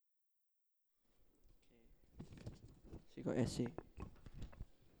She got essay.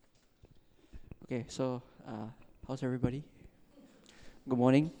 Okay, so how's everybody? Good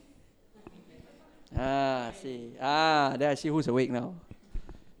morning. There I see who's awake now.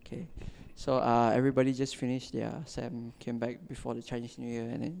 Okay, so everybody just finished their SAM, came back before the Chinese New Year,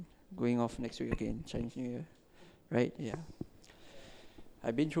 and then going off next week again, Chinese New Year, right? Yeah.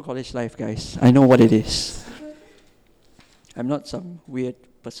 I've been through college life, guys. I know what it is. I'm not some weird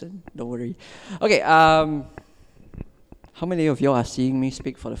person. Don't worry. Okay. How many of y'all are seeing me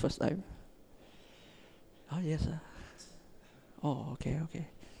speak for the first time? Oh yes. Okay.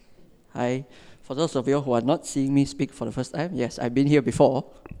 Hi. For those of you who are not seeing me speak for the first time, yes, I've been here before.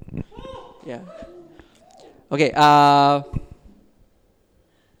 Yeah. Okay. How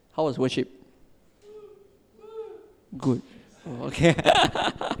was worship? Good. Oh, okay.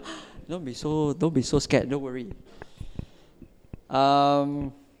 Don't be so scared. Don't worry.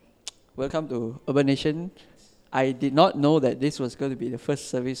 Welcome to Urbanation. I did not know that this was going to be the first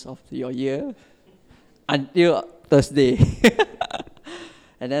service of your year until Thursday.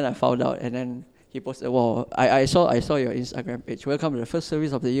 And then I found out, and then he posted, wow, I saw your Instagram page. Welcome to the first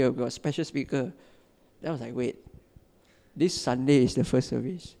service of the year. We've got a special speaker. Then I was like, wait, this Sunday is the first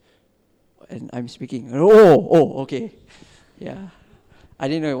service. And I'm speaking. Okay. Yeah. I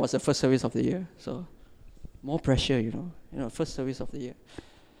didn't know it was the first service of the year. So, more pressure, first service of the year.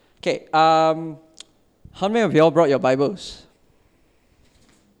 Okay, how many of y'all brought your Bibles?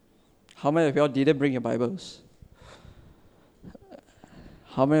 How many of y'all didn't bring your Bibles?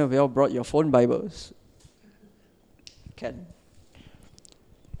 How many of y'all brought your phone Bibles? Can.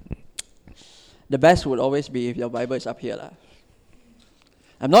 The best would always be if your Bible is up here.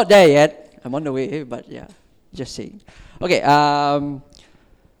 I'm not there yet. I'm on the way, but yeah, just saying. Okay, I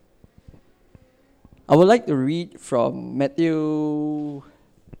would like to read from Matthew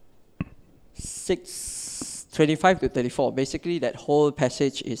 6:25 to 34. Basically, that whole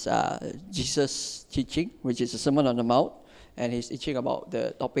passage is Jesus teaching, which is a Sermon on the Mount, and he's teaching about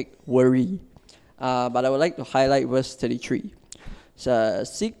the topic worry. But I would like to highlight verse 33. So,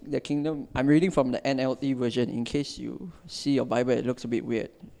 seek the kingdom. I'm reading from the NLT version. In case you see your Bible, it looks a bit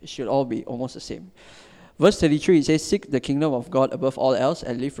weird. It should all be almost the same. Verse 33, it says, seek the kingdom of God above all else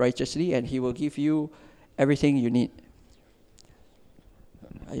and live righteously, and he will give you everything you need.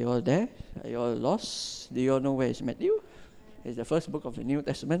 Are you all there? Are you all lost? Do you all know where is Matthew? It's the first book of the New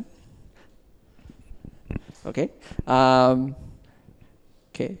Testament. Okay.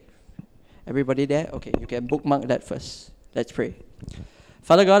 Okay. Everybody there? Okay, you can bookmark that first. Let's pray.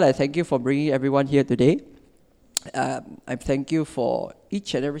 Father God, I thank you for bringing everyone here today. I thank you for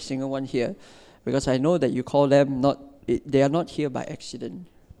each and every single one here, because I know that you call them they are not here by accident.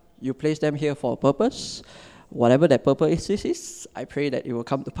 You place them here for a purpose. Whatever that purpose is, I pray that it will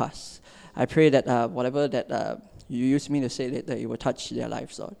come to pass. I pray that whatever that you use me to say that it will touch their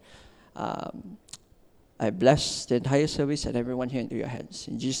lives, Lord. I bless the entire service and everyone here into your hands.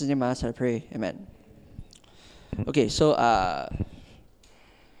 In Jesus' name I ask, I pray. Amen. Okay, so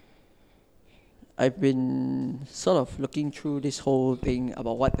I've been sort of looking through this whole thing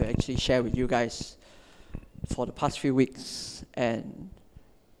about what to actually share with you guys for the past few weeks. And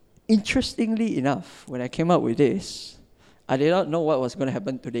interestingly enough, when I came up with this, I did not know what was going to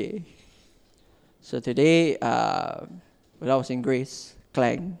happen today. So today, when I was in Grace,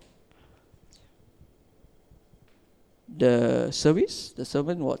 Klang, the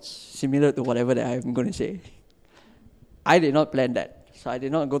sermon was similar to whatever that I'm going to say. I did not plan that. So I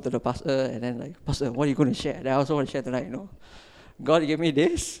did not go to the pastor and then Pastor, what are you going to share? That I also want to share tonight, God gave me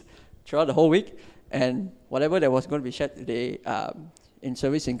this throughout the whole week, and whatever that was going to be shared today in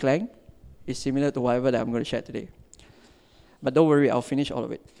service in Klang is similar to whatever that I'm going to share today. But don't worry, I'll finish all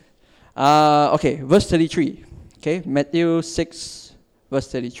of it. Okay, verse 33. Okay, Matthew 6,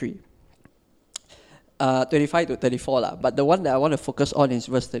 verse 33. 25 to 34 but the one that I want to focus on is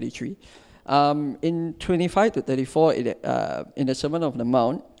verse 33. In 25 to 34, in the Sermon on the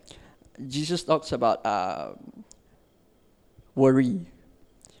Mount, Jesus talks about worry,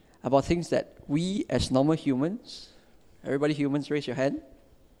 about things that we as normal humans, everybody humans, raise your hand.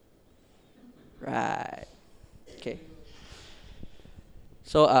 Right. Okay.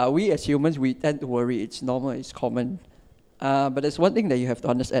 So we as humans, we tend to worry. It's normal, it's common. But there's one thing that you have to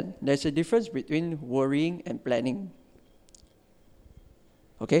understand. There's a difference between worrying and planning.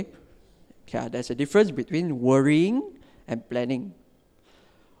 Okay? Yeah, there's a difference between worrying and planning.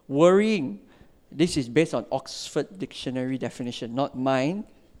 Worrying, this is based on Oxford Dictionary definition, not mine.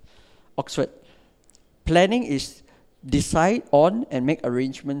 Oxford. Planning is decide on and make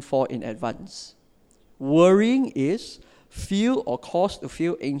arrangement for in advance. Worrying is feel or cause to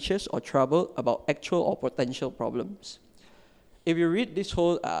feel anxious or troubled about actual or potential problems. If you read this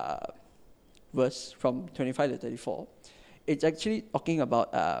whole verse from 25 to 34, it's actually talking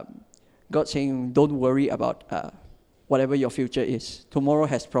about God saying, don't worry about whatever your future is. Tomorrow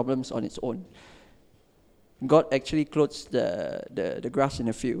has problems on its own. God actually clothes the grass in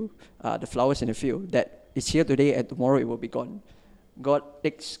the field, the flowers in the field, that it's here today and tomorrow it will be gone. God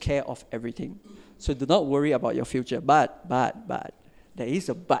takes care of everything. So do not worry about your future. But, there is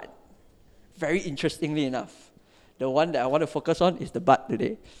a but. Very interestingly enough, the one that I want to focus on is the but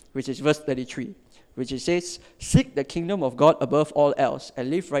today, which is verse 33, which it says, seek the kingdom of God above all else and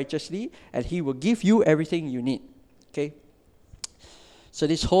live righteously, and He will give you everything you need. Okay? So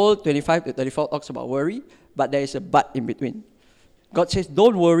this whole 25 to 34 talks about worry, but there is a but in between. God says,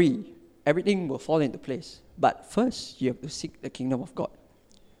 don't worry, everything will fall into place. But first, you have to seek the kingdom of God.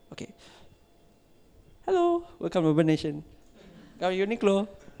 Okay. Hello, welcome to Urbanation. How are you, Uniqlo?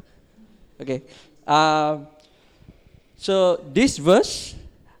 Okay. So this verse,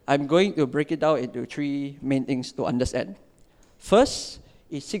 I'm going to break it down into three main things to understand. First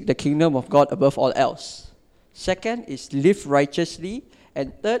is seek the kingdom of God above all else. Second is live righteously.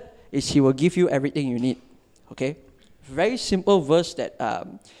 And third is He will give you everything you need. Okay? Very simple verse that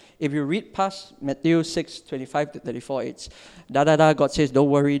if you read past Matthew 6, 25 to 34, it's God says, don't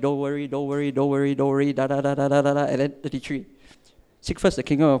worry, don't worry, don't worry, don't worry, don't worry, and then 33. Seek first the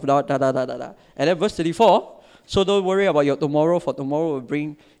kingdom of God, And then verse 34, so don't worry about your tomorrow, for tomorrow will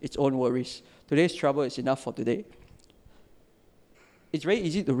bring its own worries. Today's trouble is enough for today. It's very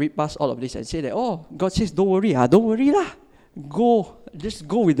easy to read past all of this and say that, oh, God says, don't worry, don't worry lah. Just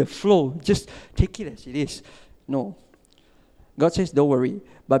go with the flow. Just take it as it is. No. God says, don't worry.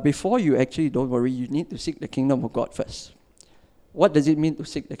 But before you actually don't worry, you need to seek the kingdom of God first. What does it mean to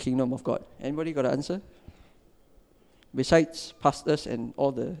seek the kingdom of God? Anybody got an answer? Besides pastors and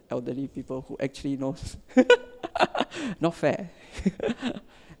all the elderly people who actually knows. Not fair.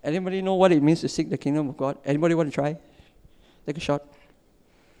 Anybody know what it means to seek the kingdom of God? Anybody want to try? Take a shot.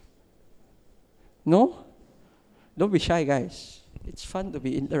 No? Don't be shy, guys. It's fun to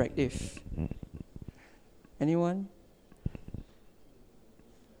be interactive. Anyone?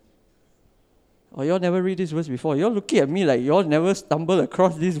 Oh, y'all never read this verse before. Y'all looking at me like y'all never stumbled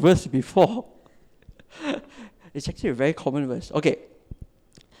across this verse before. It's actually a very common verse. Okay.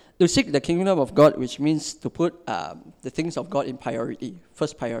 To seek the kingdom of God, which means to put the things of God in priority.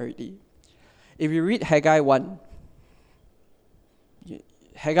 First priority. If you read Haggai 1,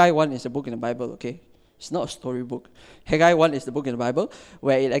 Haggai 1 is a book in the Bible, okay? It's not a storybook. Haggai 1 is the book in the Bible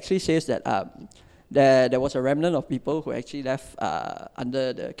where it actually says that there was a remnant of people who actually left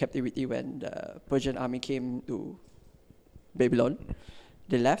under the captivity when the Persian army came to Babylon.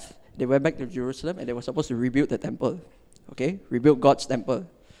 They left, they went back to Jerusalem, and they were supposed to rebuild the temple. Okay? Rebuild God's temple.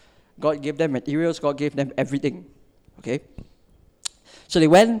 God gave them materials, God gave them everything. Okay? So they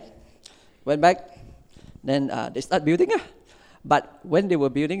went back, then they start building. But when they were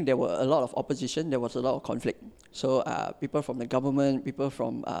building, there were a lot of opposition, there was a lot of conflict. So people from the government, people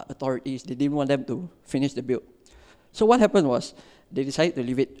from authorities, they didn't want them to finish the build. So what happened was, they decided to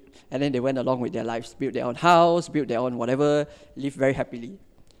leave it, and then they went along with their lives, built their own house, built their own whatever, lived very happily.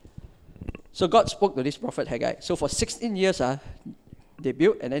 So God spoke to this prophet Haggai. So for 16 years, they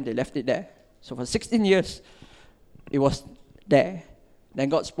built and then they left it there. So for 16 years, it was there. Then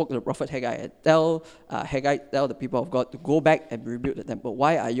God spoke to the prophet Haggai and tell the people of God to go back and rebuild the temple.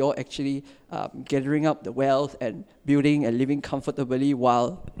 Why are you all actually gathering up the wealth and building and living comfortably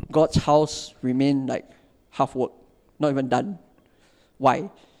while God's house remained like half work, not even done? Why?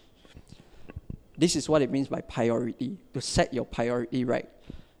 This is what it means by priority, to set your priority right.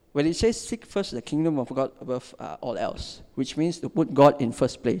 When it says seek first the kingdom of God above all else, which means to put God in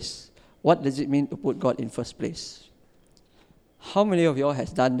first place. What does it mean to put God in first place? How many of y'all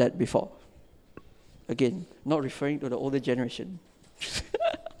has done that before? Again, not referring to the older generation.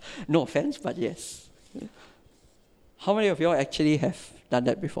 No offense, but yes. How many of y'all actually have done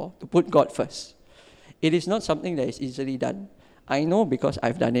that before? To put God first. It is not something that is easily done. I know because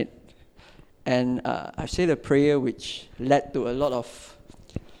I've done it. And I've said a prayer which led to a lot of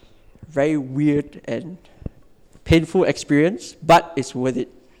very weird and painful experience, but it's worth it.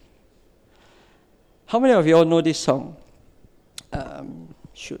 How many of y'all know this song?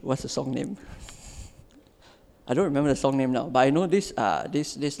 What's the song name? I don't remember the song name now, but I know this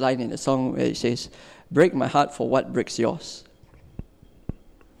line in the song where it says, break my heart for what breaks yours.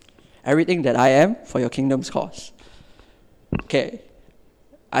 Everything that I am for your kingdom's cause. Okay,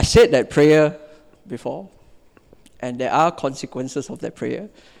 I said that prayer before, and there are consequences of that prayer.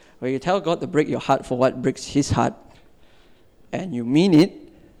 When you tell God to break your heart for what breaks His heart, and you mean it,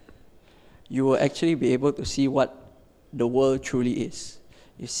 you will actually be able to see what the world truly is.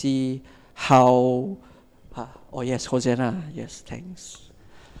 You see how, oh yes, Hosanna, yes, thanks.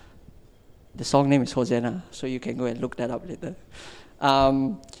 The song name is Hosanna, so you can go and look that up later.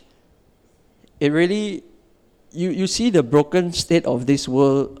 It really, you see the broken state of this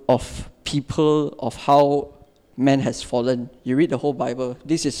world, of people, of how man has fallen. You read the whole Bible,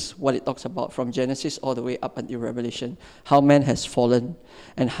 this is what it talks about from Genesis all the way up until Revelation, how man has fallen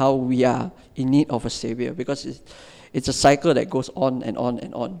and how we are in need of a savior, because it's a cycle that goes on and on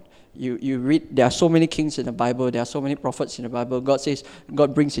and on. You read, there are so many kings in the Bible, there are so many prophets in the Bible. God says,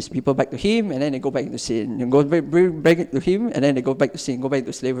 God brings his people back to him, and then they go back into sin. And God bring back to him, and then they go back to sin, go back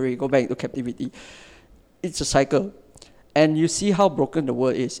to slavery, go back to captivity. It's a cycle. And you see how broken the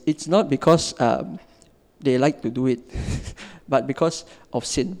world is. It's not because they like to do it, but because of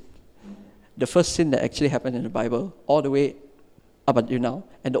sin. The first sin that actually happened in the Bible, all the way up until now.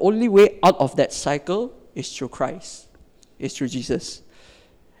 And the only way out of that cycle is through Christ, is through Jesus.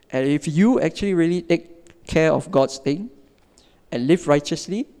 And if you actually really take care of God's thing and live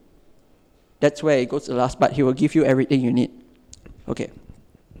righteously, that's where it goes to the last part. He will give you everything you need. Okay.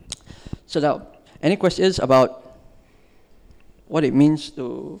 So now, any questions about what it means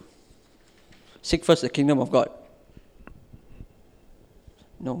to seek first the kingdom of God?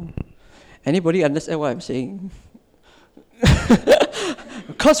 No. Anybody understand what I'm saying?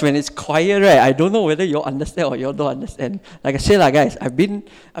 Because when it's quiet, right, I don't know whether you all understand or you all don't understand. Like I said, guys, I've been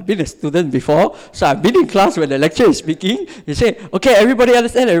a student before, so I've been in class when the lecturer is speaking. You say, okay, everybody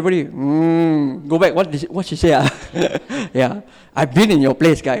understand? Everybody, go back. What she say? Yeah, I've been in your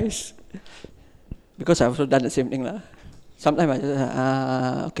place, guys. Because I've also done the same thing, lah. Sometimes I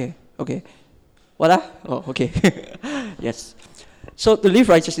just, okay. What? Oh, okay. Yes. So to live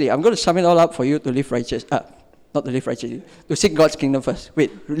righteously, I'm going to sum it all up for you to live righteous. Not to live righteously, to seek God's kingdom first.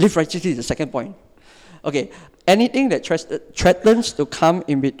 Wait, live righteously is the second point. Okay, anything that threatens to come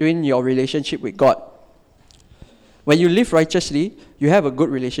in between your relationship with God. When you live righteously, you have a good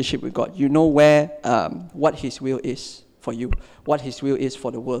relationship with God. You know what His will is for you, what His will is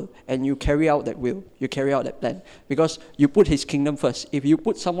for the world, and you carry out that will, you carry out that plan, because you put His kingdom first. If you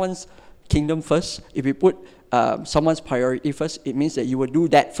put someone's kingdom first, if you put someone's priority first, it means that you will do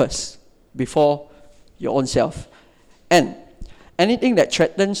that first before your own self. And anything that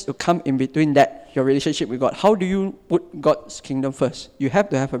threatens to come in between that, your relationship with God, how do you put God's kingdom first? You have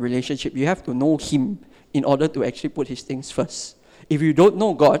to have a relationship. You have to know Him in order to actually put His things first. If you don't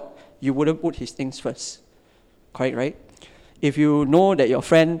know God, you wouldn't put His things first. Correct, right? If you know that your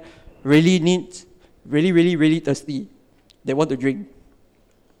friend really thirsty, they want to drink,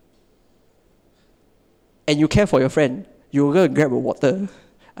 and you care for your friend, you're going to grab a water.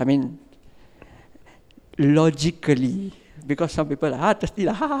 I mean, logically, because some people are thirsty,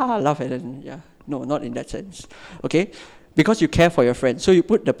 laugh, and then, no, not in that sense. Okay? Because you care for your friend, so you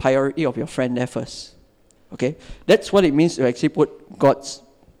put the priority of your friend there first. Okay? That's what it means to actually put God's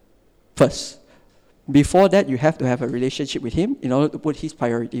first. Before that, you have to have a relationship with Him in order to put His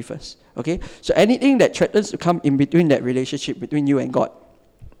priority first. Okay? So anything that threatens to come in between that relationship between you and God,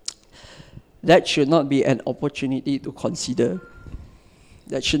 that should not be an opportunity to consider.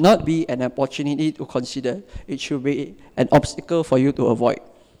 That should not be an opportunity to consider. It should be an obstacle for you to avoid.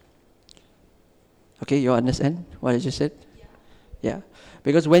 Okay, you understand what I just said? Yeah.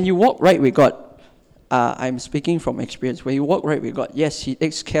 Because when you walk right with God, I'm speaking from experience. When you walk right with God, yes, He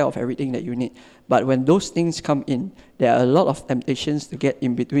takes care of everything that you need. But when those things come in, there are a lot of temptations to get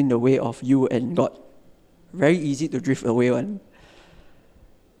in between the way of you and God. Very easy to drift away one.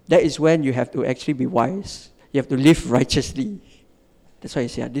 That is when you have to actually be wise. You have to live righteously. That's why I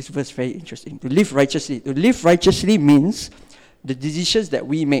say this verse is very interesting. To live righteously. To live righteously means the decisions that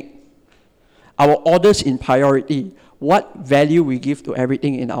we make, our orders in priority, what value we give to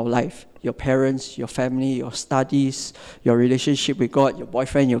everything in our life. Your parents, your family, your studies, your relationship with God, your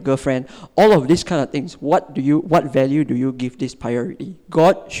boyfriend, your girlfriend, all of these kind of things. What value do you give this priority?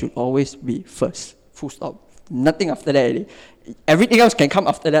 God should always be first. Full stop. Nothing after that. Everything else can come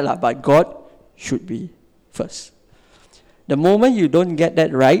after that, but God should be first. The moment you don't get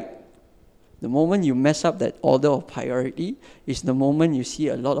that right, the moment you mess up that order of priority, is the moment you see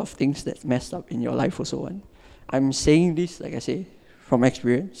a lot of things that's messed up in your life also. I'm saying this, like I say, from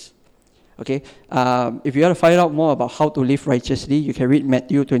experience. Okay? If you want to find out more about how to live righteously, you can read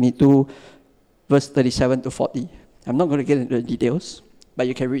Matthew 22, verse 37 to 40. I'm not going to get into the details, but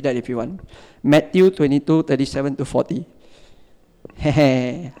you can read that if you want. Matthew 22, 37 to 40.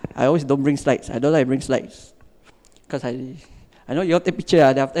 I always don't bring slides. I don't like to bring slides. Because I know you all take picture,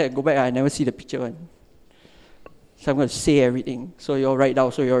 then after I go back, I never see the picture one. So I'm going to say everything. So you all write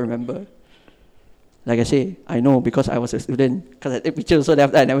down, so you all remember. Like I say, I know because I was a student. Because I take pictures so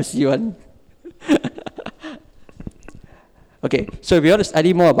after I never see one. Okay, so if you want to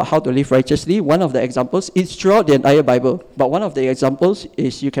study more about how to live righteously, one of the examples is throughout the entire Bible. But one of the examples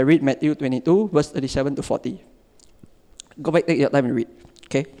is you can read Matthew 22, verse 37 to 40. Go back, take your time and read.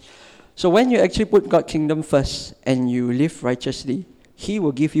 Okay? So when you actually put God's kingdom first and you live righteously, He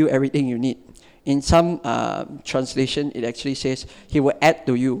will give you everything you need. In some translation, it actually says He will add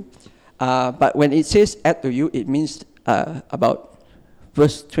to you. But when it says add to you, it means about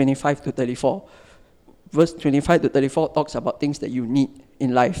verse 25 to 34. Verse 25 to 34 talks about things that you need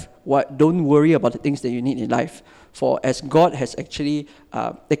in life. Don't worry about the things that you need in life. For as God has actually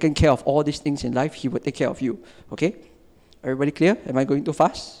taken care of all these things in life, He will take care of you. Okay? Everybody clear? Am I going too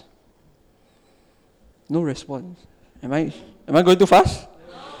fast? No response. Am I going too fast?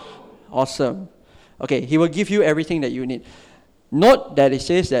 No. Awesome. Okay, He will give you everything that you need. Note that it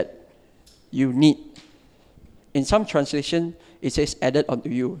says that you need. In some translation, it says added unto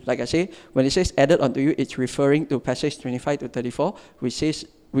you. Like I say, when it says added unto you, it's referring to passage 25 to 34,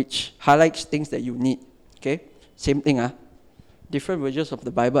 which highlights things that you need. Okay? Same thing. Different versions of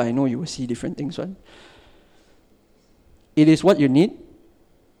the Bible, I know you will see different things. Right? It is what you need,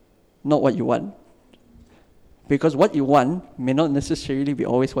 not what you want. Because what you want may not necessarily be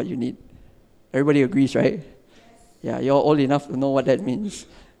always what you need. Everybody agrees, right? Yes. Yeah, you're old enough to know what that means.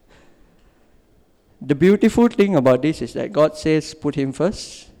 The beautiful thing about this is that God says, put Him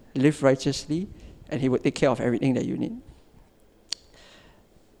first, live righteously, and He will take care of everything that you need.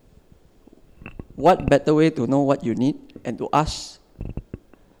 What better way to know what you need and to ask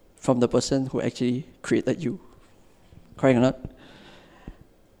from the person who actually created you? Correct or not?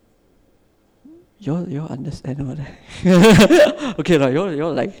 You understand what okay,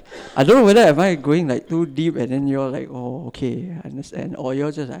 you're like, I don't know whether am I going like too deep and then you're like, oh, okay, I understand. Or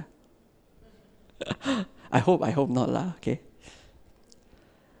you're just like, I hope not lah, okay.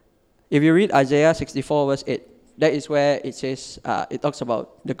 If you read Isaiah 64 verse 8, that is where it says, it talks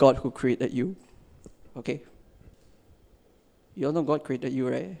about the God who created you. Okay. You all know God created you,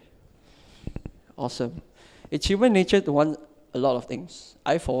 right? Awesome. It's human nature to want a lot of things.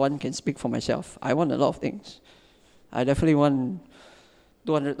 I, for one, can speak for myself. I want a lot of things. I definitely want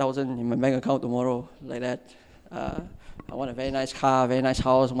 200,000 in my bank account tomorrow, like that. I want a very nice car, very nice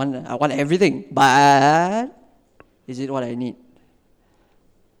house. I want everything. But is it what I need?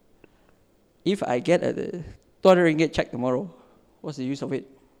 If I get a 200 ringgit check tomorrow, what's the use of it?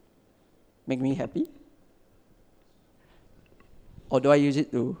 Make me happy? Or do I use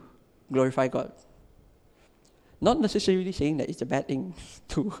it to glorify God? Not necessarily saying that it's a bad thing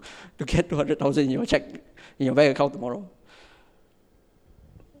to get 200,000 in your check, in your bank account tomorrow.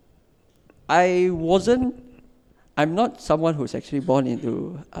 I'm not someone who's actually born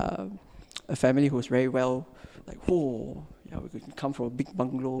into a family who's very well, like, oh, yeah, we come from a big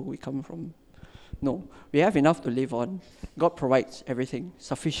bungalow, no, we have enough to live on. God provides everything,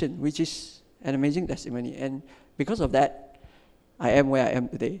 sufficient, which is an amazing testimony. And because of that, I am where I am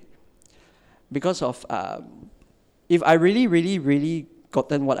today. Because of, if I really, really, really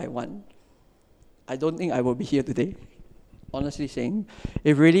gotten what I want, I don't think I will be here today. Honestly saying,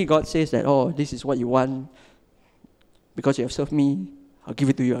 if really God says that, oh, this is what you want, because you have served me, I'll give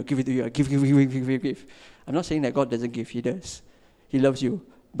it to you, I'll give. I'm not saying that God doesn't give, He does. He loves you,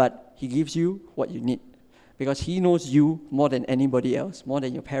 but He gives you what you need. Because He knows you more than anybody else, more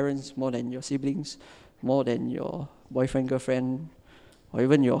than your parents, more than your siblings, more than your boyfriend, girlfriend, or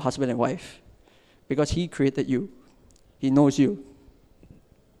even your husband and wife. Because He created you. He knows you.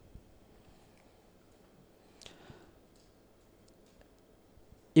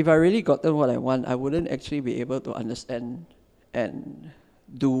 If I really gotten what I want, I wouldn't actually be able to understand and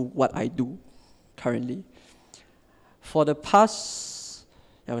do what I do currently. For the past,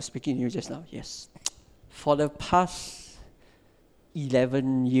 I was speaking to you just now, yes. For the past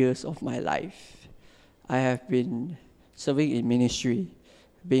 11 years of my life, I have been serving in ministry,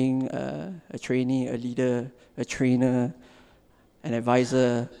 being a trainee, a leader, a trainer, an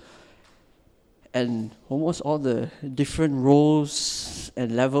advisor, and almost all the different roles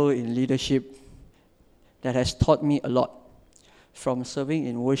and level in leadership that has taught me a lot. From serving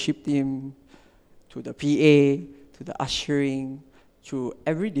in worship team, to the PA, to the ushering, to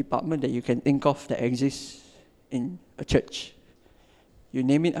every department that you can think of that exists in a church. You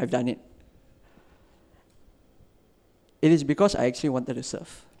name it, I've done it. It is because I actually wanted to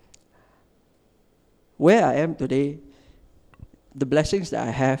serve. Where I am today, the blessings that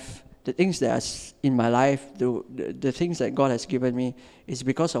I have, the things that are in my life, the things that God has given me, is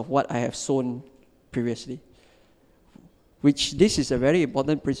because of what I have sown previously. Which this is a very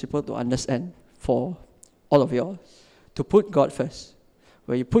important principle to understand for all of y'all to put God first.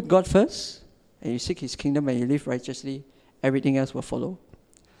 Where you put God first and you seek His kingdom and you live righteously, everything else will follow.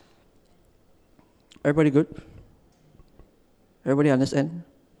 Everybody good? Everybody understand?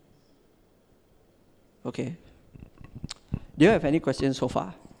 Okay. Do you have any questions so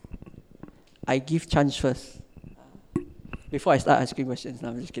far? I give chance first. Before I start asking questions, no,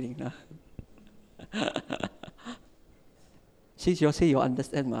 I'm just kidding. No. Since you say you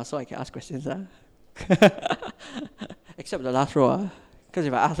understand, so I can ask questions. Except the last row. Because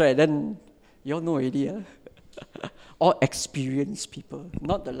if I ask right, then you all know already. All experienced people.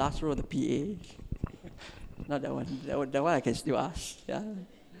 Not the last row, the PA. Not that one. That one I can still ask. Yeah.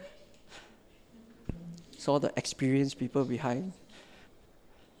 So all the experienced people behind.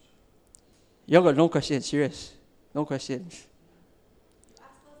 You all got no questions, serious. No questions.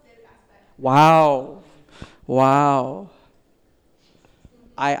 Wow. Wow.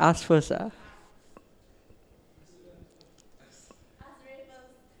 I asked first.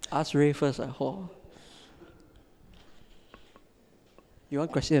 Ask Ray first. Oh. You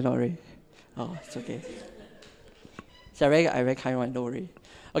want question or Ray? Oh, it's okay. So I very kind one, don't worry.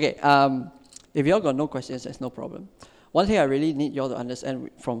 Okay, if you all got no questions, there's no problem. One thing I really need you all to understand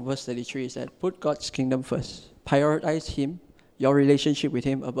from verse 33 is that put God's kingdom first. Prioritize Him, your relationship with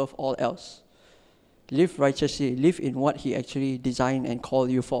Him above all else. Live righteously. Live in what He actually designed and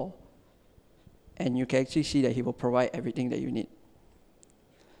called you for. And you can actually see that He will provide everything that you need.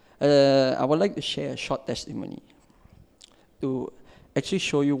 I would like to share a short testimony to actually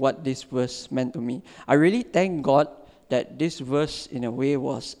show you what this verse meant to me. I really thank God that this verse in a way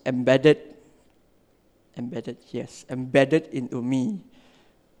was embedded into me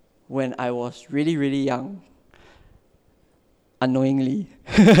when I was really, really young, unknowingly.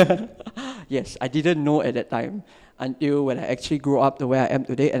 Yes, I didn't know at that time until when I actually grew up to where I am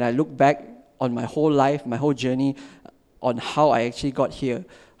today and I look back on my whole life, my whole journey, on how I actually got here.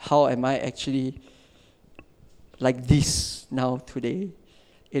 How am I actually like this now today?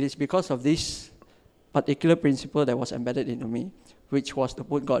 It is because of this particular principle that was embedded into me, which was to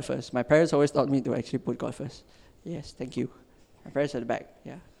put God first. My parents always taught me to actually put God first. Yes, thank you. My parents at the back,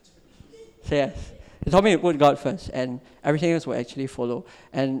 yeah. So yes, they taught me to put God first, and everything else will actually follow.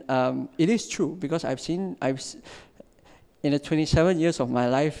 And it is true, because in the 27 years of my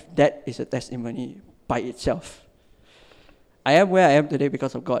life, that is a testimony by itself. I am where I am today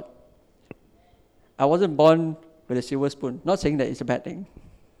because of God. I wasn't born with a silver spoon. Not saying that it's a bad thing.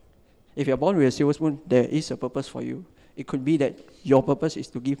 If you're born with a silver spoon, there is a purpose for you. It could be that your purpose is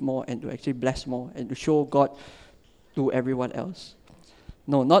to give more and to actually bless more and to show God to everyone else.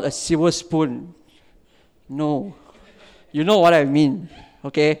 No, not a silver spoon. No. You know what I mean,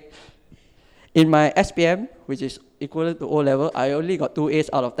 okay? In my SPM, which is equivalent to O level, I only got 2 A's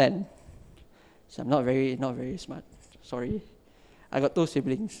out of 10. So I'm not very smart. Sorry. I got 2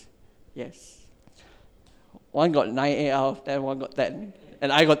 siblings. Yes. One got 9A out of 10, one got 10.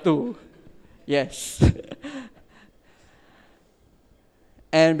 And I got 2. Yes.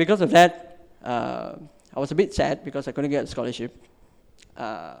 And because of that, I was a bit sad because I couldn't get a scholarship.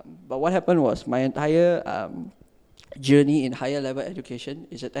 But what happened was my entire journey in higher level education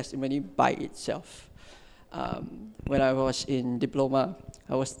is a testimony by itself. When I was in diploma,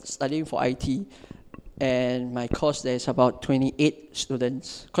 I was studying for IT. And my course, there's about 28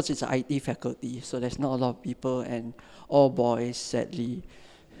 students, because it's an IT faculty, so there's not a lot of people, and all boys, sadly.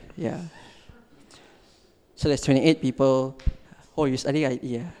 Yeah. So there's 28 people. Oh, you study IT,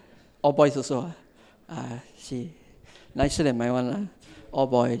 yeah? All boys also, see. Nicer than my one, all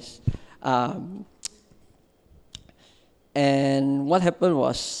boys. And what happened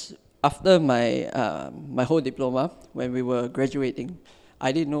was, after my whole diploma, when we were graduating,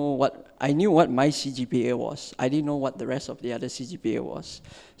 I knew what my CGPA was. I didn't know what the rest of the other CGPA was.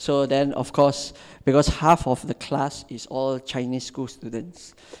 So then, of course, because half of the class is all Chinese school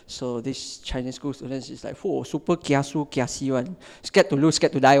students. So these Chinese school students is like, oh, super kiasi one. Scared to lose,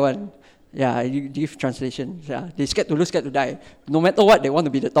 scared to die one. Yeah, you give translation. Yeah, they scared to lose, scared to die. No matter what, they want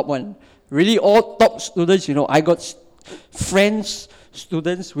to be the top one. Really, all top students, I got friends,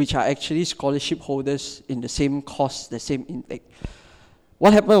 students, which are actually scholarship holders in the same course, the same intake.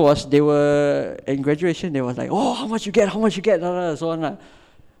 What happened was they were, in graduation, they was like, oh, how much you get, so on.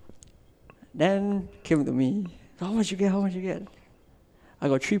 Then came to me, how much you get? I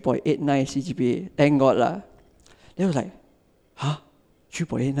got 3.89 CGPA, thank God lah. They was like, huh,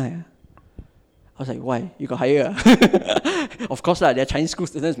 3.89 I was like, why? You got higher? Of course lah, they're Chinese school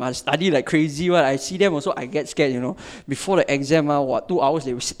students, must study like crazy. I see them also, I get scared, Before the exam, 2 hours,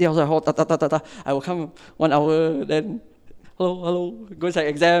 they will sit there, I was like, I will come 1 hour, then hello, go inside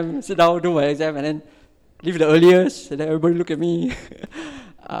exam, sit down, do my exam, and then leave the earliest, and then everybody look at me.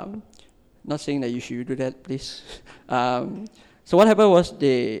 Not saying that you should do that, please. So what happened was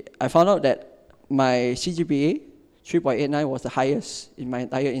I found out that my CGPA, 3.89, was the highest in my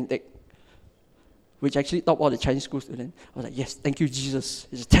entire intake, which actually topped all the Chinese school students. I was like, yes, thank you, Jesus.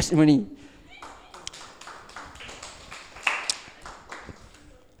 It's a testimony.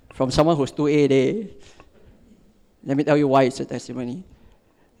 From someone who's 2A there. Let me tell you why it's a testimony.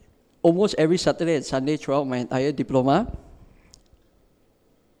 Almost every Saturday and Sunday throughout my entire diploma,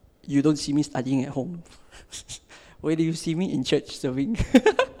 you don't see me studying at home. Where do you see me? In church serving.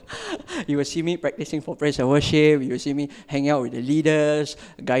 You will see me practicing for praise and worship. You will see me hanging out with the leaders,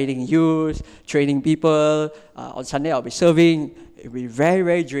 guiding youth, training people. On Sunday, I'll be serving. It will be very,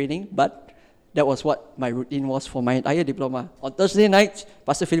 very draining, but that was what my routine was for my entire diploma. On Thursday nights,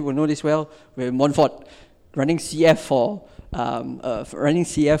 Pastor Philip will know this well, we're in Montfort, running CF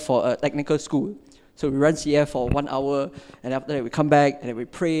for a technical school. So we run CF for 1 hour, and after that we come back, and then we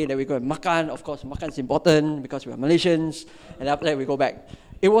pray, then we go and makan. Of course, makan is important because we are Malaysians, and after that we go back.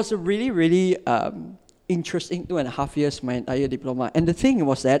 It was a really, really interesting 2.5 years, my entire diploma. And the thing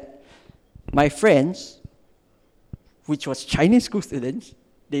was that my friends, which was Chinese school students,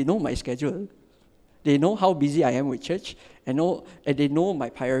 they know my schedule. They know how busy I am with church, and they know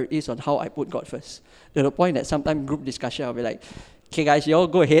my priorities on how I put God first. To the point that sometimes group discussion, I'll be like, okay guys, you all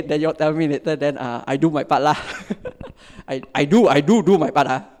go ahead, then you all tell me later, then I do my part lah. I do my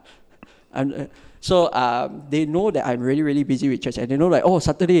part So they know that I'm really, really busy with church, and they know like, oh,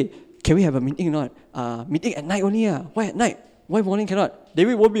 Saturday, can we have a meeting or not? Meeting at night only. Why at night? Why morning cannot?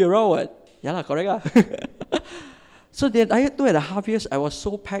 David won't be around, what? Yeah lah, correct. So the entire 2.5 years, I was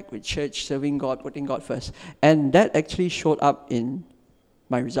so packed with church, serving God, putting God first. And that actually showed up in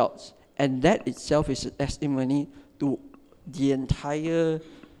my results. And that itself is a testimony to the entire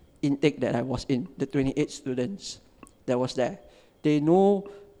intake that I was in, the 28 students that was there. They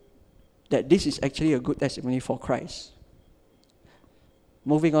know that this is actually a good testimony for Christ.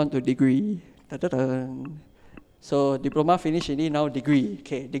 Moving on to degree. Da-da-da. So diploma finished already, now degree.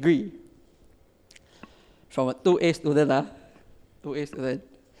 Okay, degree. From a 2A student, 2A student.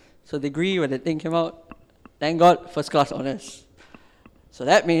 So degree, when the thing came out, thank God, first class honors. So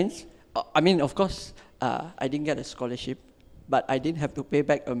that means, of course, I didn't get a scholarship, but I didn't have to pay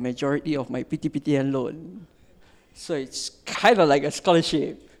back a majority of my PTPTN loan. So it's kind of like a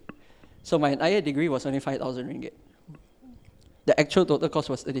scholarship. So my entire degree was only 5,000 ringgit. The actual total cost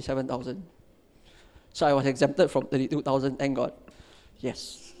was 37,000. So I was exempted from 32,000, thank God.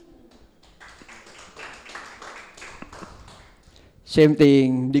 Yes. Same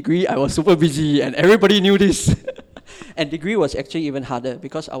thing, degree, I was super busy and everybody knew this. And degree was actually even harder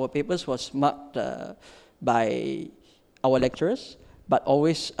because our papers was marked by our lecturers, but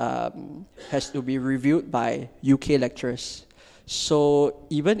always has to be reviewed by UK lecturers. So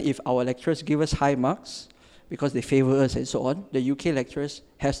even if our lecturers give us high marks, because they favor us and so on, the UK lecturers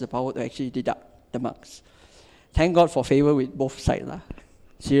has the power to actually deduct the marks. Thank God for favor with both sides lah.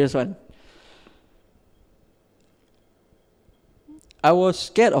 Serious one. I was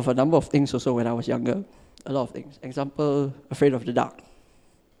scared of a number of things also when I was younger. A lot of things. Example, afraid of the dark.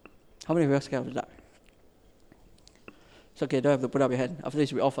 How many of you are scared of the dark? It's okay, don't have to put up your hand. After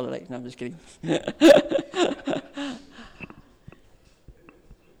this, we all follow like, no, I'm just kidding.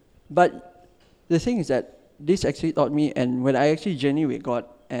 But the thing is that this actually taught me, and when I actually journey with God,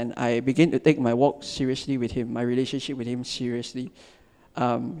 and I began to take my walk seriously with Him, my relationship with Him seriously,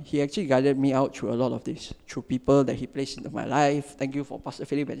 He actually guided me out through a lot of this, through people that He placed into my life. Thank you for Pastor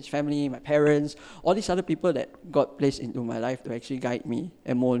Philip and his family, my parents, all these other people that God placed into my life to actually guide me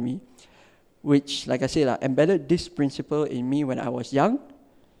and mold me, which, like I said, embedded this principle in me when I was young,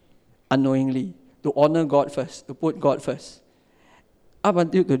 unknowingly, to honor God first, to put God first. Up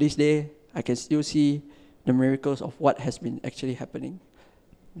until to this day, I can still see the miracles of what has been actually happening.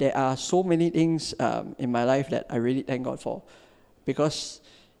 There are so many things in my life that I really thank God for. Because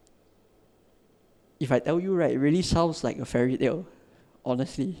if I tell you, right, it really sounds like a fairy tale,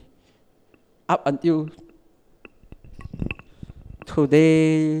 honestly. Up until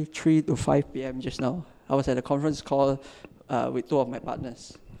today, 3 to 5 p.m. just now, I was at a conference call with two of my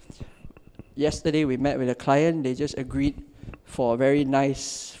partners. Yesterday, we met with a client. They just agreed for a very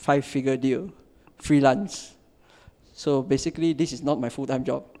nice 5-figure deal, freelance. So basically, this is not my full-time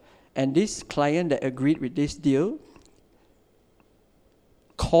job. And this client that agreed with this deal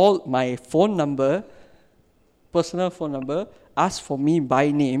called my phone number, personal phone number, asked for me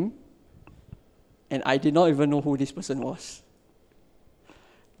by name, and I did not even know who this person was.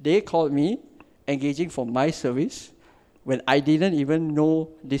 They called me, engaging for my service, when I didn't even know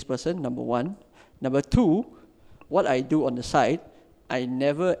this person, number one. Number two, what I do on the side, I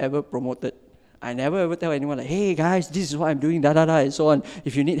never ever promoted. I never ever tell anyone like, hey guys, this is what I'm doing, and so on.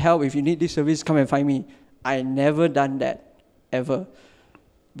 If you need help, if you need this service, come and find me. I never done that, ever.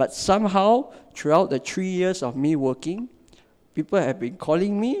 But somehow, throughout the 3 years of me working, people have been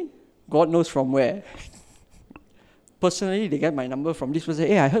calling me, God knows from where. Personally, they get my number from this person.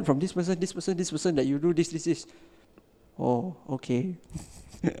 Hey, I heard from this person that you do this. Oh, okay.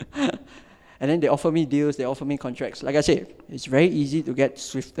 And then they offer me deals, they offer me contracts. Like I said, it's very easy to get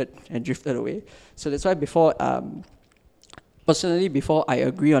swifted and drifted away. So that's why personally, before I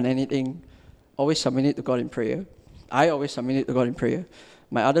agree on anything, always submit it to God in prayer. I always submit it to God in prayer.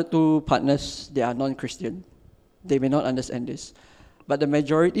 My other two partners, they are non-Christian. They may not understand this. But the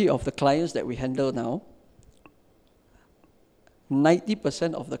majority of the clients that we handle now,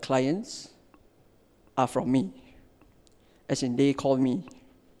 90% of the clients are from me. As in, they call me.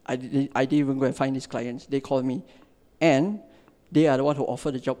 I didn't even go and find these clients. They call me. And they are the one who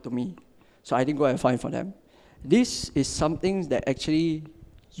offer the job to me. So I didn't go and find for them. This is something that actually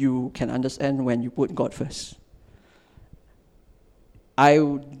you can understand when you put God first.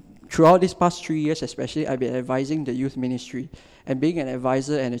 Throughout these past 3 years especially, I've been advising the youth ministry. And being an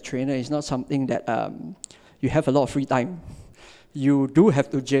advisor and a trainer is not something that you have a lot of free time. You do have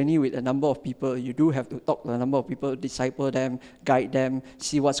to journey with a number of people. You do have to talk to a number of people, disciple them, guide them,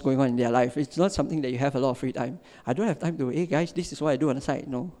 see what's going on in their life. It's not something that you have a lot of free time. I don't have time to, hey guys, this is what I do on the side.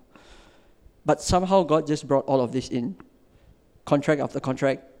 No. But somehow God just brought all of this in. Contract after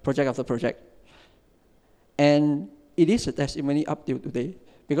contract, project after project. And it is a testimony up till today.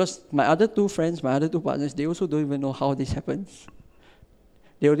 Because my other two friends, my other two partners, they also don't even know how this happens.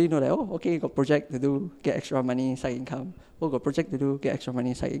 They only know that, oh, okay, got project to do, get extra money, side income. Oh, got project to do, get extra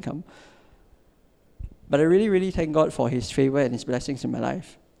money, side income. But I really, really thank God for His favor and His blessings in my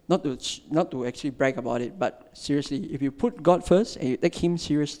life. Not to actually brag about it, but seriously, if you put God first and you take Him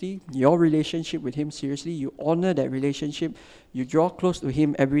seriously, your relationship with Him seriously, you honor that relationship, you draw close to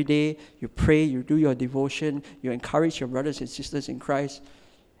Him every day, you pray, you do your devotion, you encourage your brothers and sisters in Christ,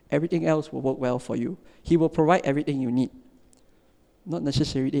 everything else will work well for you. He will provide everything you need. Not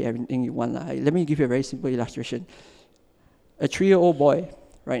necessarily everything you want. Let me give you a very simple illustration. A 3-year-old boy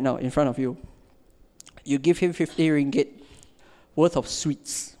right now in front of you, you give him 50 ringgit worth of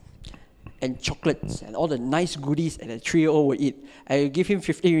sweets and chocolates and all the nice goodies that a 3-year-old will eat, and you give him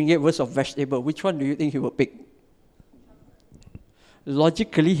 50 ringgit worth of vegetable. Which one do you think he will pick?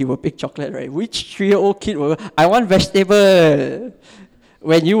 Logically, he will pick chocolate, right? Which 3-year-old kid will, I want vegetable.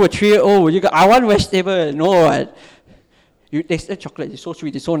 When you were 3-year-old, would you go, I want vegetable? No. You tasted chocolate, it's so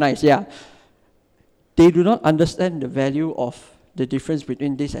sweet, it's so nice, yeah. They do not understand the value of the difference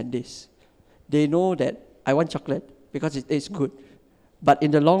between this and this. They know that I want chocolate because it tastes good. But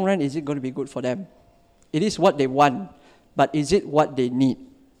in the long run, is it going to be good for them? It is what they want, but is it what they need?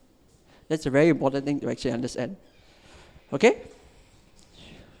 That's a very important thing to actually understand. Okay?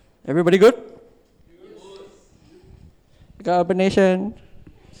 Everybody good? For Urbanation.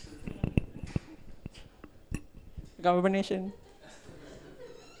 For Urbanation.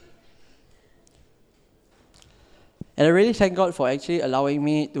 And I really thank God for actually allowing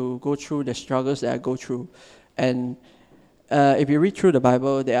me to go through the struggles that I go through. And if you read through the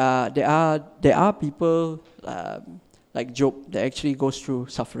Bible, there are people like Job that actually goes through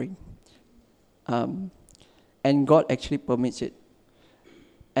suffering. And God actually permits it.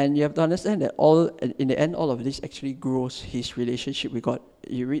 And you have to understand that in the end, all of this actually grows his relationship with God.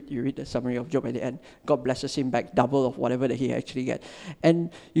 You read the summary of Job at the end. God blesses him back double of whatever that he actually get.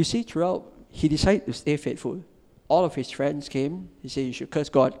 And you see throughout, he decided to stay faithful. All of his friends came. He said, you should curse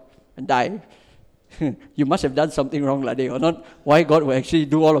God and die. You must have done something wrong, Lade, or not. Why God will actually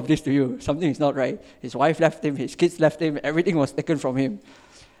do all of this to you? Something is not right. His wife left him. His kids left him. Everything was taken from him.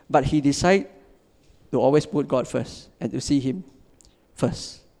 But he decided to always put God first and to see him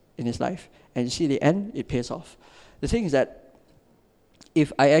first in his life. And you see, the end, it pays off. The thing is that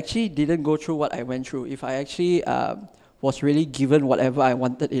if I actually didn't go through what I went through, if I actually was really given whatever I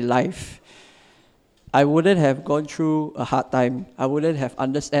wanted in life, I wouldn't have gone through a hard time. I wouldn't have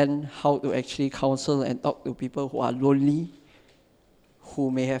understand how to actually counsel and talk to people who are lonely,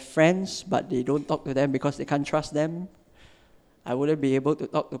 who may have friends, but they don't talk to them because they can't trust them. I wouldn't be able to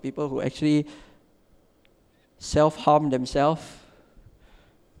talk to people who actually self-harm themselves.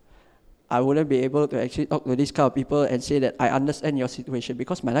 I wouldn't be able to actually talk to these kind of people and say that I understand your situation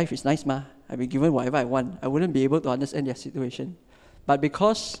because my life is nice, ma. I've been given whatever I want. I wouldn't be able to understand their situation. But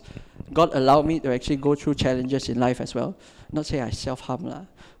because God allowed me to actually go through challenges in life as well, not say I self-harm,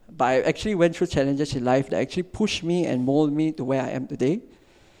 But I actually went through challenges in life that actually pushed me and molded me to where I am today.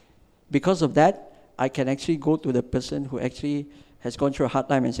 Because of that, I can actually go to the person who actually has gone through a hard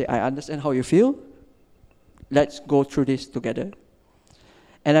time and say, I understand how you feel. Let's go through this together.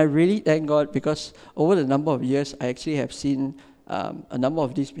 And I really thank God because over the number of years, I actually have seen a number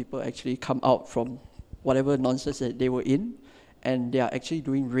of these people actually come out from whatever nonsense that they were in, and they are actually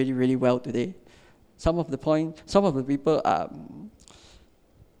doing really, really well today. Some of the people,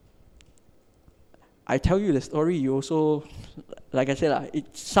 I tell you the story, you also, like I said,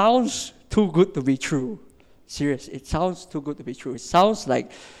 it sounds too good to be true. Serious, it sounds too good to be true. It sounds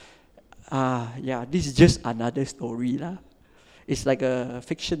like, this is just another story. It's like a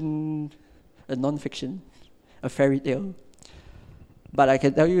fiction, a non-fiction, a fairy tale. But I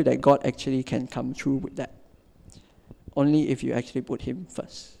can tell you that God actually can come through with that. Only if you actually put Him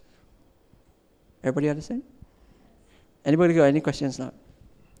first. Everybody understand? Anybody got any questions now?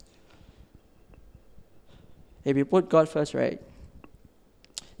 If you put God first, right?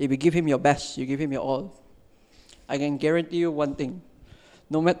 If you give Him your best, you give Him your all, I can guarantee you one thing.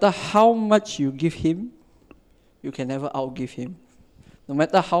 No matter how much you give Him, you can never outgive Him. No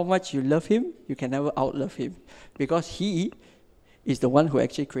matter how much you love Him, you can never outlove Him. Because He is the one who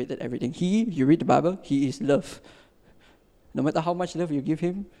actually created everything. You read the Bible, He is love. No matter how much love you give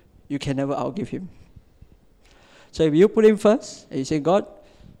Him, you can never outgive Him. So if you put Him first, and you say, God,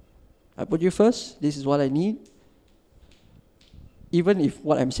 I put you first, this is what I need. Even if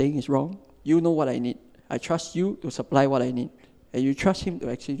what I'm saying is wrong, you know what I need. I trust you to supply what I need. And you trust Him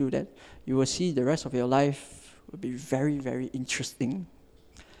to actually do that. You will see the rest of your life will be very, very interesting.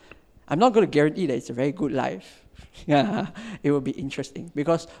 I'm not going to guarantee that it's a very good life. It will be interesting.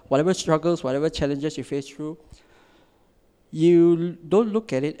 Because whatever struggles, whatever challenges you face through, you don't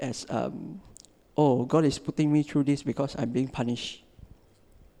look at it as, God is putting me through this because I'm being punished.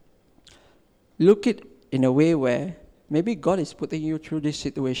 Look at it in a way where maybe God is putting you through this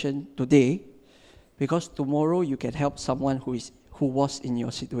situation today because tomorrow you can help someone who was in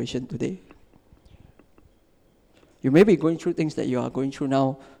your situation today. You may be going through things that you are going through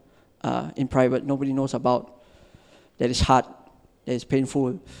now in private, nobody knows about, that is hard, that is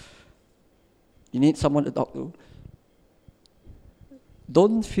painful. You need someone to talk to.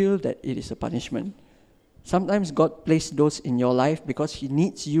 Don't feel that it is a punishment. Sometimes God placed those in your life because He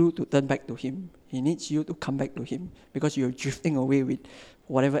needs you to turn back to Him. He needs you to come back to Him because you're drifting away with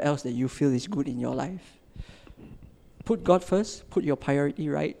whatever else that you feel is good in your life. Put God first, put your priority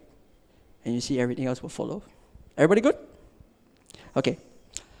right, and you see everything else will follow. Everybody good? Okay.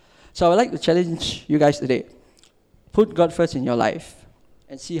 So I would like to challenge you guys today. Put God first in your life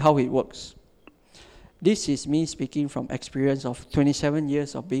and see how it works. This is me speaking from experience of 27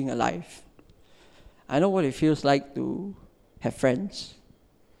 years of being alive. I know what it feels like to have friends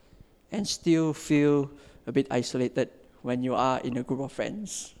and still feel a bit isolated when you are in a group of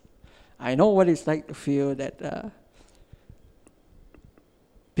friends. I know what it's like to feel that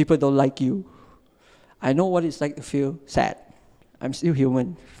people don't like you. I know what it's like to feel sad. I'm still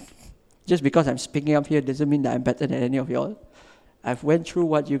human. Just because I'm speaking up here doesn't mean that I'm better than any of y'all. I've went through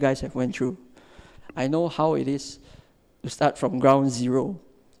what you guys have went through. I know how it is to start from ground zero.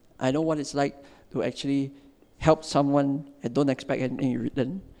 I know what it's like to actually help someone and don't expect anything in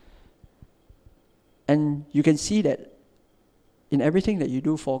return. And you can see that in everything that you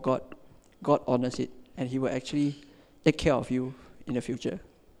do for God, God honors it, and He will actually take care of you in the future.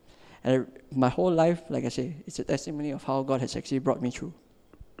 And my whole life, like I say, it's a testimony of how God has actually brought me through.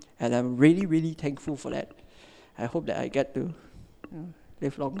 And I'm really, really thankful for that. I hope that I get to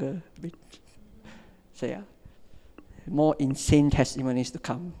live longer a bit. So yeah, more insane testimonies to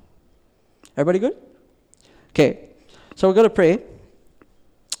come. Everybody good? Okay, so we're going to pray.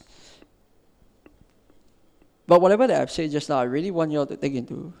 But whatever that I've said just now, I really want you all to take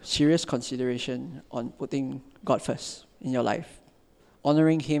into serious consideration on putting God first in your life.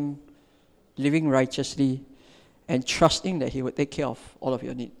 Honoring Him, living righteously, and trusting that He will take care of all of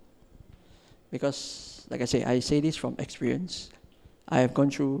your needs. Because, like I say this from experience. I have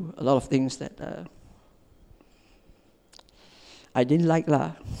gone through a lot of things that I didn't like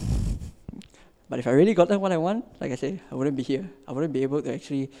lah. But if I really got what I want, like I say, I wouldn't be here. I wouldn't be able to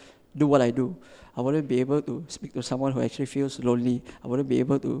actually do what I do. I wouldn't be able to speak to someone who actually feels lonely. I wouldn't be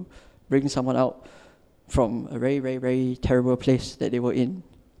able to bring someone out from a very, very, very terrible place that they were in.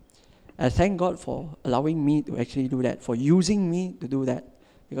 I thank God for allowing me to actually do that, for using me to do that.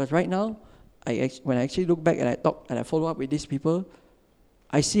 Because right now, when I actually look back and I talk and I follow up with these people,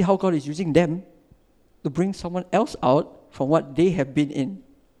 I see how God is using them to bring someone else out from what they have been in.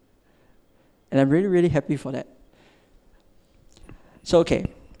 And I'm really, really happy for that. So,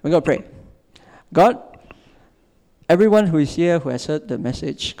 okay, We're going to pray. God, everyone who is here who has heard the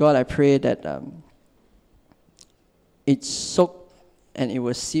message, God, I pray that it's soaked and it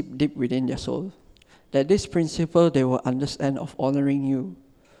will seep deep within their soul. That this principle they will understand of honoring you,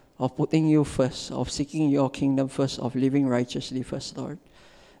 of putting you first, of seeking your kingdom first, of living righteously first, Lord.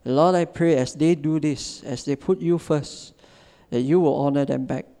 Lord, I pray as they do this, as they put you first, that you will honor them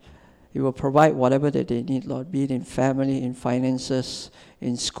back. You will provide whatever that they need, Lord, be it in family, in finances,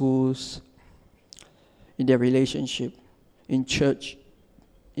 in schools, in their relationship, in church,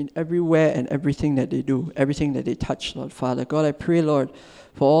 in everywhere and everything that they do, everything that they touch, Lord Father. God, I pray, Lord,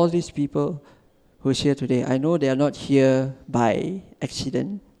 for all these people who's here today. I know they are not here by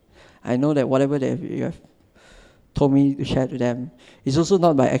accident. I know that whatever you have told me to share to them is also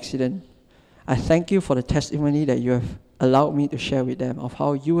not by accident. I thank you for the testimony that you have allowed me to share with them of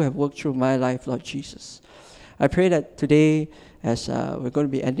how you have worked through my life, Lord Jesus. I pray that today, as we're going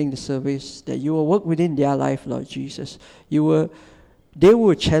to be ending the service, that you will work within their life, Lord Jesus. They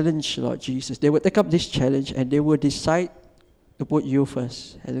will challenge, Lord Jesus. They will take up this challenge and they will decide to put you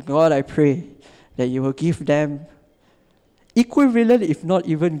first. And God, I pray that you will give them equivalent, if not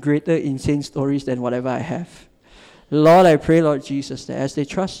even greater, insane stories than whatever I have. Lord, I pray, Lord Jesus, that as they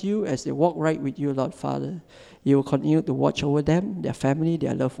trust you, as they walk right with you, Lord Father, you will continue to watch over them, their family,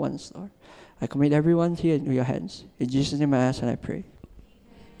 their loved ones, Lord. I commit everyone here into your hands. In Jesus' name I ask and I pray.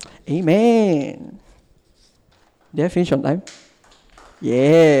 Amen. Did I finish on time?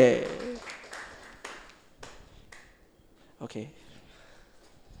 Yeah. Okay.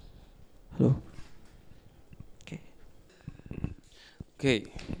 Hello. Okay,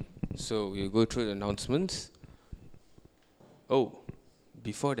 so we'll go through the announcements. Oh,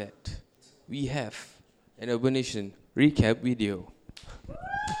 before that, we have an Urbanation recap video.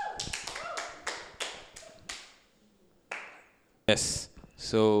 Yes,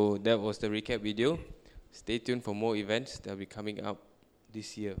 so that was the recap video. Stay tuned for more events that will be coming up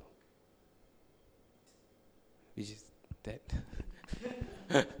this year. Which is that.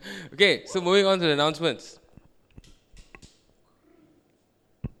 Okay, so moving on to the announcements.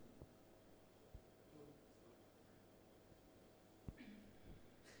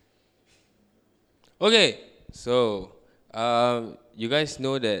 Okay, so you guys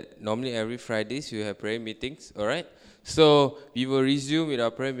know that normally every Fridays we have prayer meetings, alright? So we will resume with our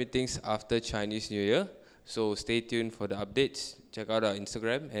prayer meetings after Chinese New Year. So stay tuned for the updates. Check out our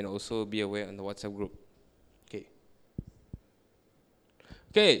Instagram and also be aware on the WhatsApp group. Okay.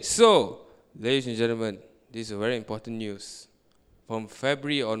 Okay, so ladies and gentlemen, this is a very important news. From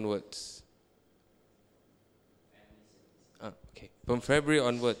February onwards. From February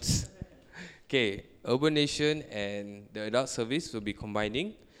onwards. Okay, Urbanation and the adult service will be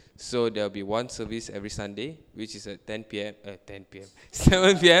combining. So there will be one service every Sunday, which is at 7 p.m.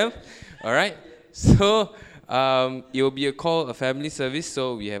 All right. So it will be a family service.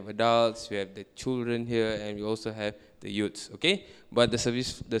 So we have adults, we have the children here, and we also have the youths. Okay, but the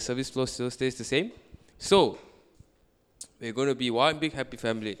service flow still stays the same. So we're going to be one big happy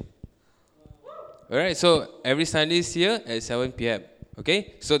family. All right. So every Sunday is here at 7 p.m.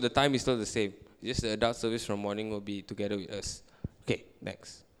 Okay. So the time is still the same. Just the adult service from morning will be together with us. Okay,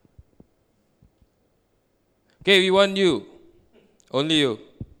 next. Okay, we want you. Only you.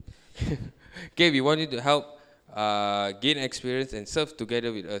 Okay, we want you to help gain experience and serve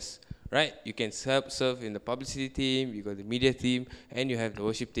together with us. Right? You can serve in the publicity team, you got the media team, and you have the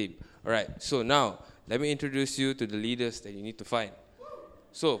worship team. All right, so now, let me introduce you to the leaders that you need to find.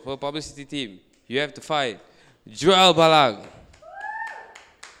 So, for publicity team, you have to find Joel Balang.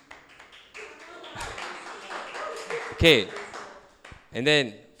 Okay, and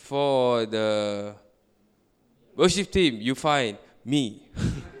then for the worship team, you find me.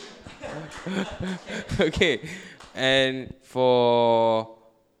 Okay, and for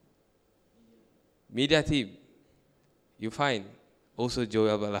media team, you find also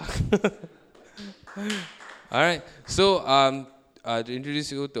Joel Balak. All right, so to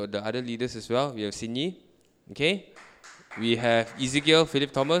introduce you to the other leaders as well, we have Sinyi, okay, we have Ezekiel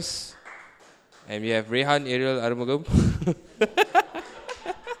Philip Thomas, and we have Rehan Ariel Arumagam.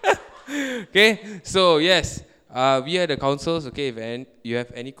 Okay, so yes, we are the councils. Okay, if you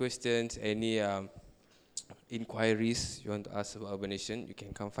have any questions, any inquiries you want to ask about Urbanation, you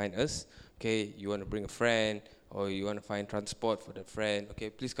can come find us. Okay, you want to bring a friend or you want to find transport for the friend, okay,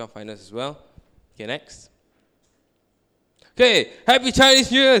 please come find us as well. Okay, next. Okay, happy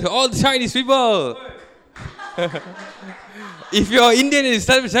Chinese New Year to all the Chinese people. If you're Indian and it's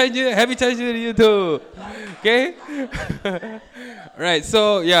Chinese New Year, happy Chinese New Year to you too. Okay? Right,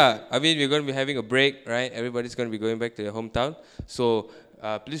 so yeah, I mean, we're going to be having a break, right? Everybody's going to be going back to their hometown. So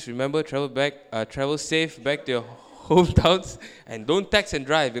Please remember, travel safe back to your hometowns, and don't tax and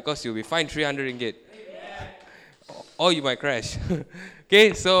drive because you'll be fined 300 ringgit. Or you might crash.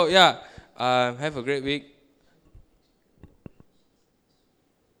 Okay, so yeah, have a great week.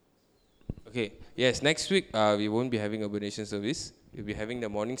 Okay, yes, next week we won't be having Urbanation service. We'll be having the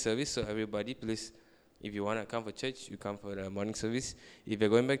morning service, so everybody please, if you want to come for church, you come for the morning service. If you're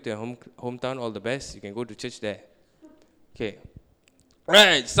going back to your hometown, all the best. You can go to church there. Okay.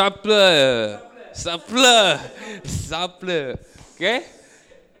 Right, Suppler. Okay?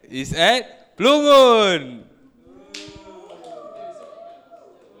 Is at Blue Moon.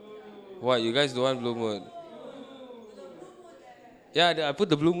 What, you guys don't want Blue Moon? Yeah, I put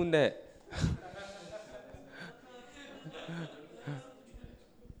the Blue Moon there.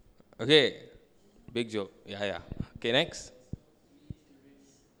 Okay. Big joke. Yeah. Okay, next.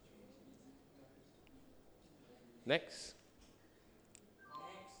 Next.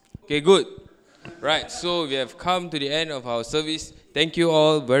 Okay, good. Right, so we have come to the end of our service. Thank you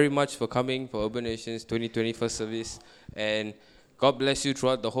all very much for coming for Urbanation's 2021 service. And God bless you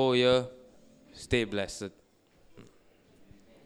throughout the whole year. Stay blessed.